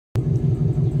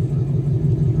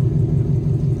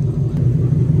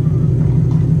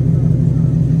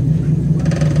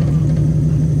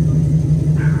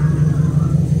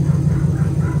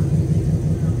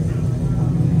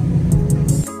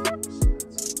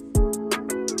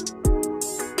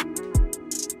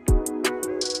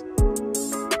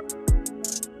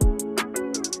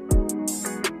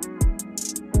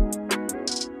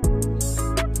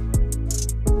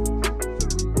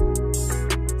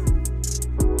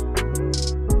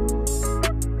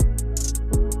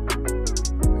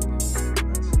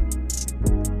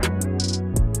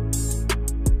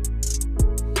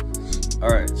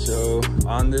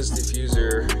on this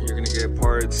diffuser, you're gonna get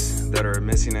parts that are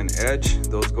missing an edge.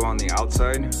 Those go on the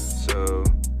outside. So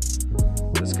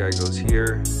this guy goes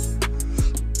here,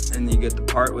 and you get the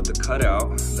part with the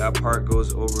cutout. That part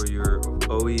goes over your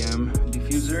OEM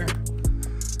diffuser.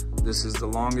 This is the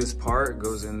longest part,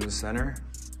 goes in the center.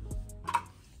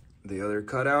 The other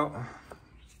cutout,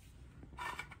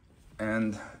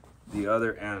 and the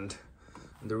other end.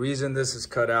 The reason this is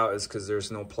cut out is because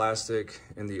there's no plastic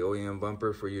in the OEM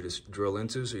bumper for you to drill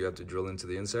into, so you have to drill into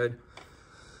the inside.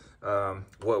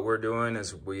 What we're doing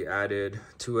is we added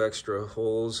 2 extra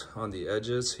holes on the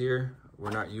edges here. We're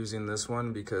not using this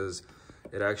one because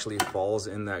it actually falls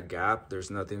in that gap. There's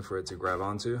nothing for it to grab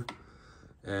onto.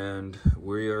 And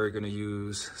we are gonna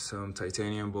use some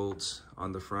titanium bolts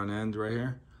on the front end right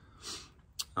here.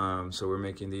 So we're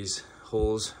making these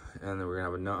holes, and then we're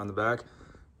gonna have a nut on the back,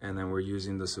 and then we're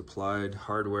using the supplied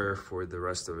hardware for the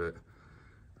rest of it.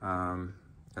 And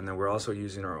then we're also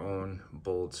using our own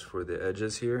bolts for the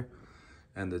edges here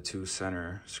and the 2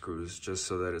 center screws, just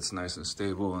so that it's nice and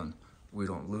stable and we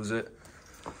don't lose it.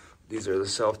 These are the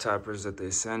self-tappers that they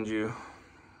send you,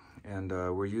 and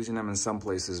we're using them in some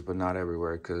places but not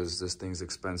everywhere because this thing's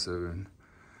expensive and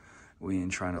we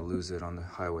ain't trying to lose it on the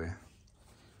highway.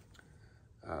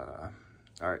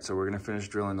 All right, so we're gonna finish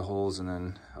drilling the holes and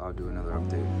then I'll do another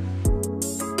update.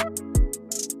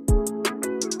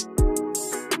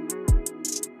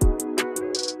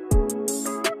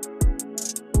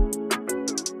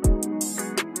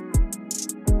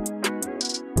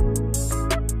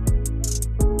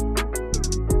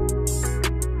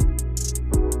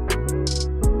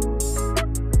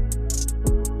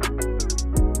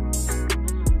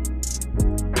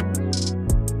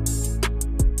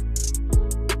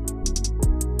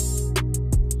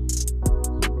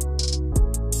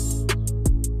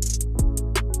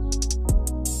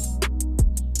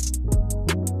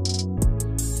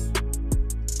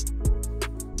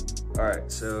 All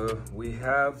right, so we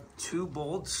have 2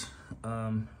 bolts,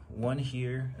 one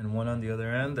here and one on the other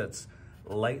end that's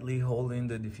lightly holding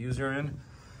the diffuser in.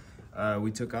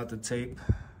 We took out the tape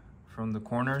from the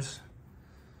corners.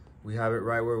 We have it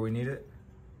right where we need it.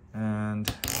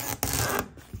 And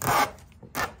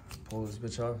pull this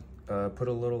bitch off. Put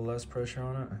a little less pressure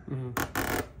on it. Mm-hmm.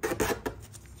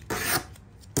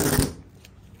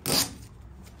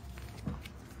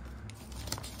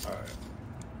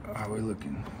 How are we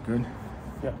looking? Good?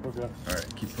 Yeah, we're good. All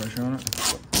right, keep pressure on it.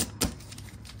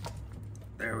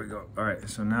 There we go. All right,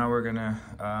 so now we're gonna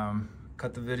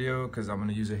cut the video because I'm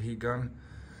gonna use a heat gun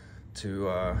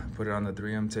to put it on the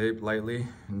 3M tape lightly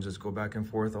and just go back and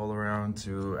forth all around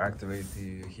to activate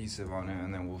the adhesive on it,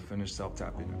 and then we'll finish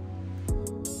self-tapping it.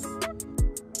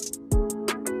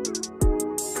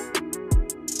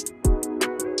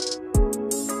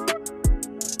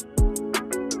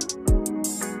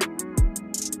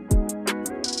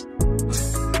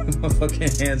 My fucking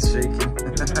hand's shaking.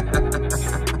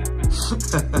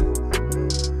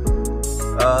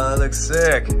 Oh, that looks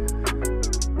sick.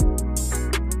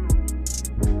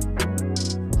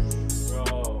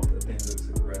 Bro, That thing looks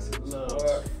aggressive.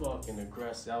 looks fucking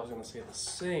aggressive. I was gonna say the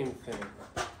same thing.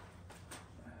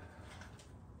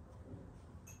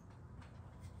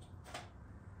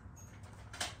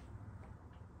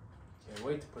 Can't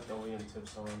wait to put the OEM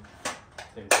tips on.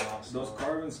 Those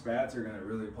carbon spats are gonna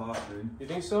really pop, dude. You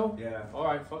think so? Yeah.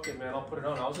 Alright, fuck it, man. I'll put it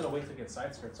on. I was gonna wait to get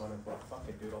side skirts on it, but fuck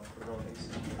it, dude. I'll put it on.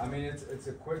 I mean, it's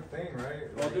a quick thing,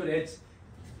 right? Well, dude, it's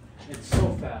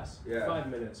so fast. Yeah. 5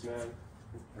 minutes, man.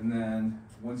 And then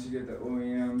once you get the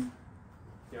OEM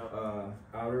Yep.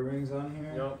 outer rings on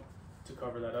here. Yep. To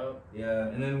cover that up. Yeah,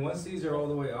 and then once these are all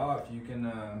the way off, you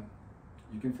can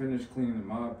finish cleaning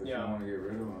them up if you want to get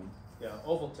rid of them. Yeah,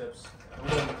 oval tips.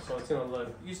 So it's gonna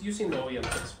look. You've seen the OEM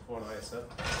tips before in ISF.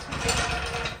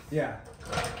 Yeah.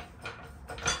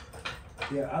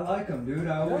 Yeah, I like them, dude.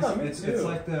 I always it's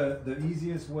like the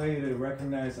easiest way to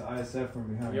recognize the ISF from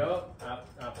behind. Yup,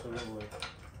 absolutely.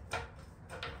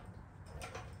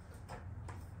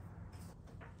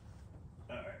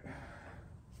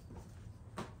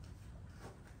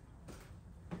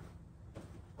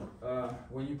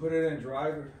 When you put it in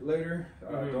drive later,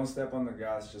 don't step on the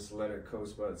gas, just let it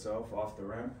coast by itself off the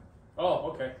ramp.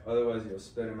 Oh, okay. Otherwise you'll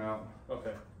spit them out.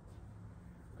 Okay.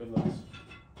 Good looks.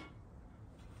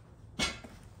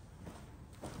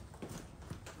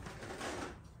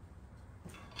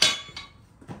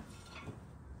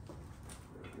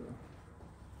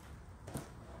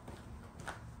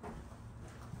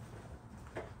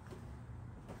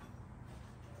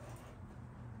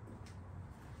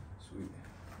 Sweet.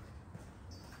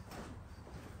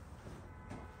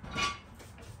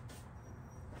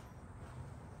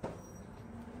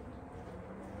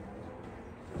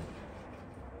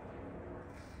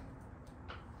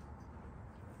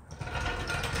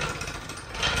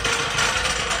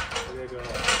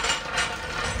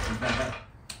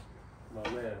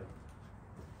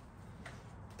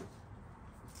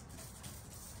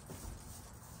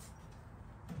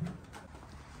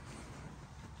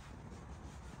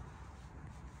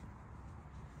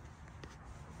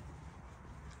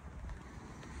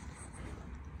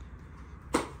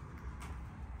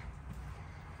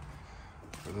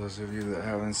 those of you that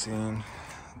haven't seen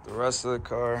the rest of the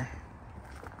car.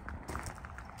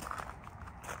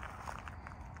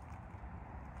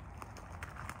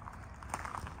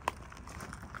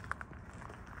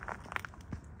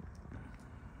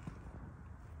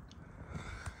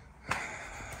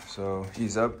 So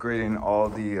he's upgrading all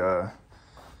the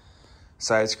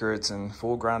side skirts and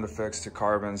full ground effects to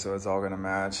carbon, so it's all gonna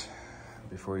match.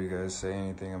 Before you guys say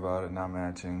anything about it not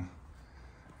matching,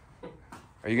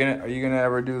 are you gonna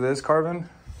ever do this carbon?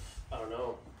 I don't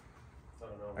know.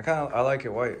 I like it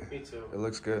white. Me too. It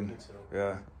looks good. Me too.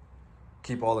 Yeah.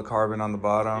 Keep all the carbon on the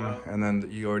bottom, Yeah. and then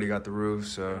you already got the roof,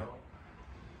 so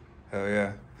hell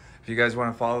yeah. If you guys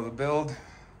want to follow the build,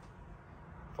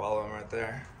 follow him right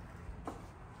there.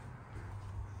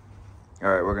 All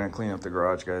right, we're gonna clean up the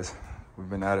garage, guys. We've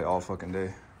been at it all fucking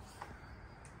day.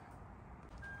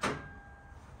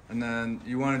 And then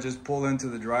you want to just pull into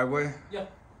the driveway? Yeah.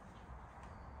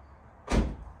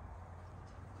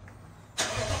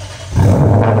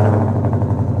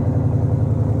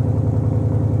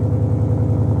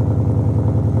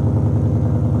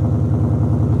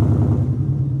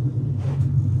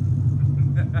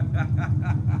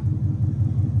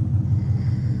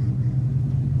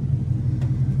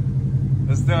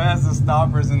 It still has the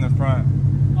stoppers in the front.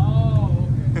 Oh,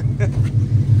 okay.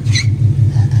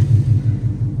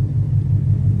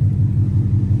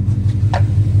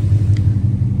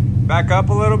 Back up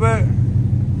a little bit.